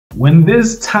When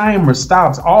this timer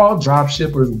stops, all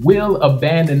dropshippers will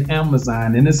abandon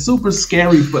Amazon, and it's super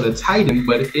scary for the Titan,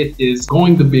 but it is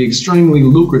going to be extremely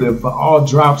lucrative for all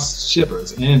drop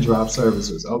shippers and drop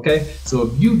servicers. Okay, so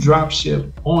if you drop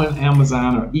ship on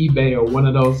Amazon or eBay or one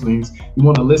of those things, you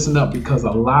want to listen up, because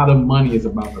a lot of money is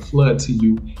about to flood to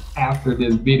you after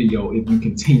this video if you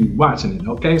continue watching it.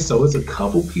 Okay, so it's a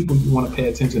couple people you want to pay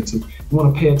attention to. You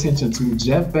want to pay attention to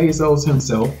Jeff Bezos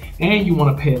himself, and you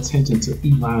want to pay attention to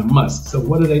Elon Musk. So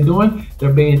what are they doing?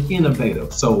 They're being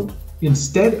innovative. So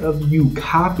instead of you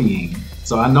copying,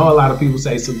 so I know a lot of people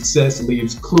say success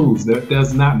leaves clues. That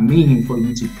does not mean for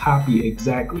you to copy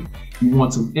exactly. You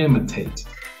want to imitate,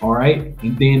 all right,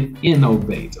 and then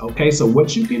innovate. Okay, so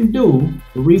what you can do,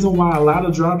 the reason why a lot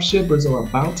of drop shippers are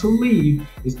about to leave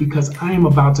is because I am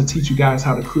about to teach you guys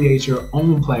how to create your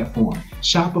own platform.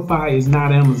 Shopify is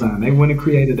not Amazon. They went and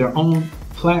created their own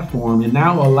platform, and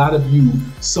now a lot of you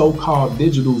so-called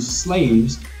digital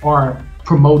slaves are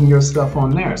promoting your stuff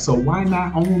on there. So why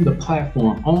not own the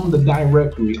platform, own the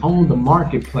directory, own the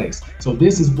marketplace? So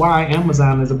this is why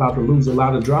Amazon is about to lose a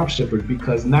lot of drop shippers,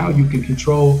 because now you can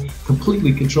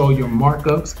completely control your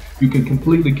markups, you can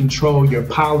completely control your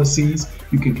policies,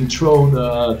 you can control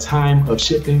the time of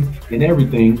shipping and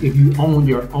everything if you own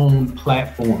your own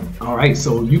platform. All right,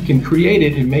 so you can create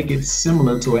it and make it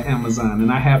similar to an Amazon,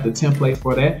 and I have the template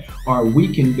for that, or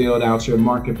we can build out your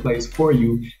marketplace for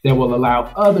you that will allow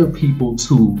other people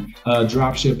to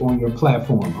drop ship on your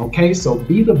platform. Okay, so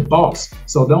be the boss.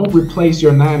 So don't replace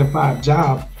your 9-to-5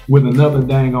 job with another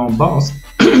dang on boss.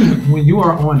 When you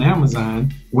are on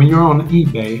Amazon, when you're on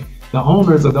eBay, the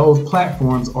owners of those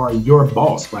platforms are your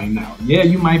boss right now. Yeah,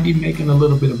 you might be making a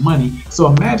little bit of money. So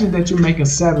imagine that you're making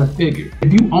 7 figures.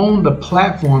 If you own the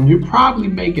platform, you're probably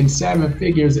making 7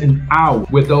 figures an hour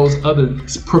with those other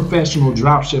professional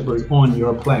drop shippers on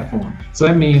your platform. So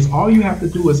that means all you have to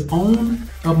do is own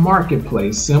a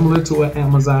marketplace similar to an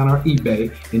Amazon or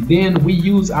eBay, and then we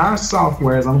use our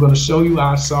softwares. I'm going to show you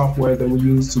our software that we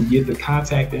use to get the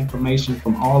contact information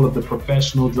from all of the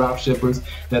professional drop shippers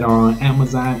that are on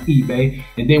Amazon, eBay,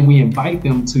 and then we invite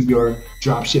them to your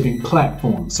drop shipping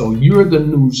platform. So you're the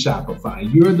new Shopify,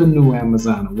 you're the new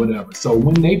Amazon or whatever. So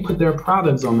when they put their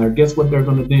products on there, guess what they're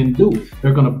going to then do?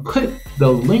 They're going to put the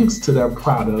links to their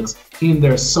products in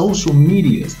their social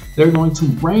medias. They're going to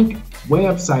rank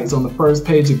websites on the first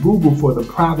page of Google for the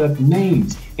product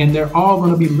names, and they're all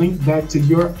going to be linked back to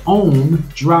your own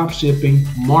dropshipping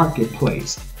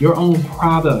marketplace, your own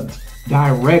product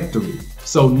directory.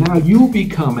 So now you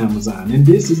become Amazon, and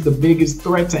this is the biggest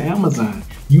threat to Amazon.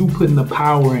 You putting the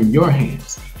power in your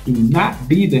hands. Do not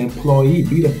be the employee,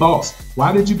 be the boss.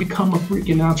 Why did you become a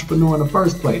freaking entrepreneur in the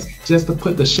first place? Just to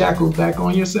put the shackles back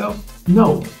on yourself?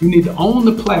 No, you need to own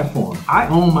the platform. I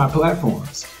own my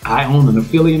platforms. I own an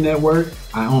affiliate network.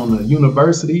 I own a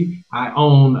university. I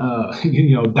own,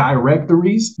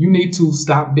 directories. You need to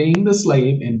stop being the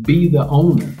slave and be the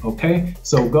owner, okay?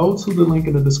 So go to the link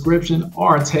in the description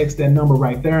or text that number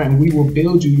right there, and we will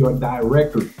build you your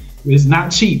directory. It's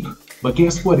not cheap. But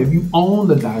guess what? If you own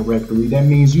the directory, that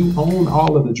means you own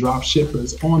all of the drop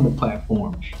shippers on the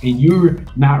platform, and you're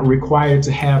not required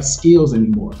to have skills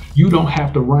anymore. You don't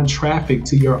have to run traffic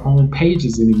to your own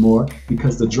pages anymore,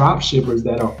 because the drop shippers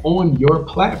that are on your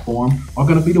platform are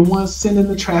going to be the ones sending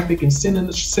the traffic and sending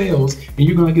the sales, and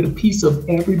you're going to get a piece of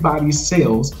everybody's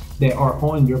sales that are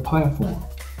on your platform.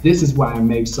 This is why it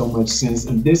makes so much sense,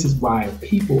 and this is why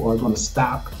people are going to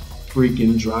stop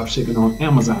freaking drop shipping on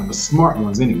Amazon, the smart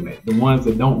ones anyway, the ones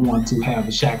that don't want to have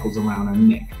the shackles around their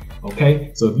neck.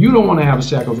 Okay, so if you don't want to have the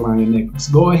shackles around your neck,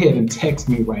 just go ahead and text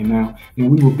me right now,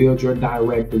 and we will build your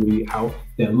directory out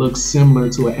that looks similar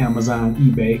to an Amazon,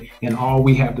 eBay, and all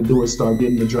we have to do is start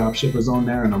getting the drop shippers on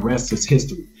there, and the rest is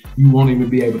history. You won't even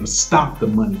be able to stop the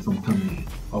money from coming in.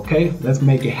 Okay, let's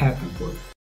make it happen for you.